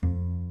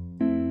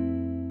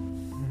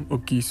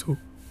Okay, so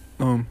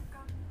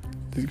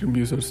this is gonna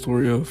be a sad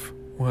story of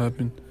what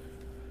happened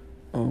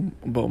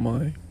about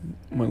my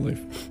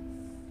life.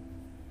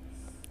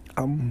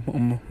 I'm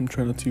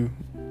trying not to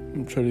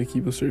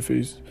keep a straight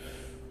face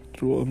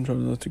throughout. I'm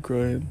trying not to cry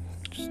and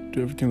just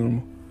do everything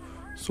normal.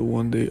 So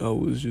one day I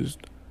was just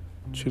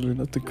chilling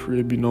at the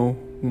crib,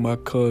 with my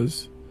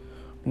cuz,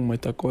 with my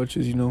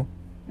taquaches,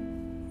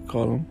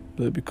 call them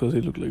that because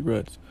they look like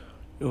rats.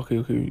 Okay,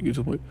 you get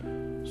to the point.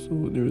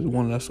 So there was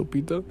one last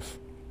sopita,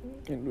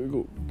 and we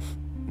go.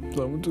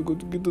 So I went to go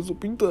to get the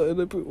sopita,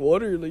 and I put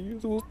water, like you're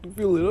supposed to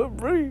fill it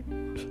up, right?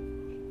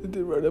 And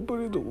then I put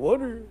it in the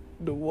water.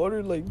 The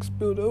water like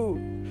spilled out.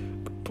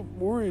 Put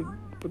more in,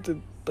 but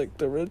then like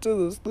the rest of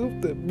the stuff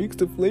that makes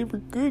the flavor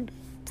good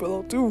fell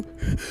out too.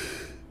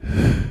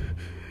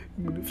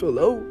 When it fell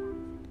out,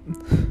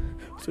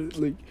 so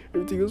like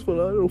everything else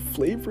fell out. The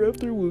flavor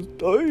after was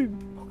done.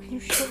 Oh, can you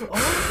shut up?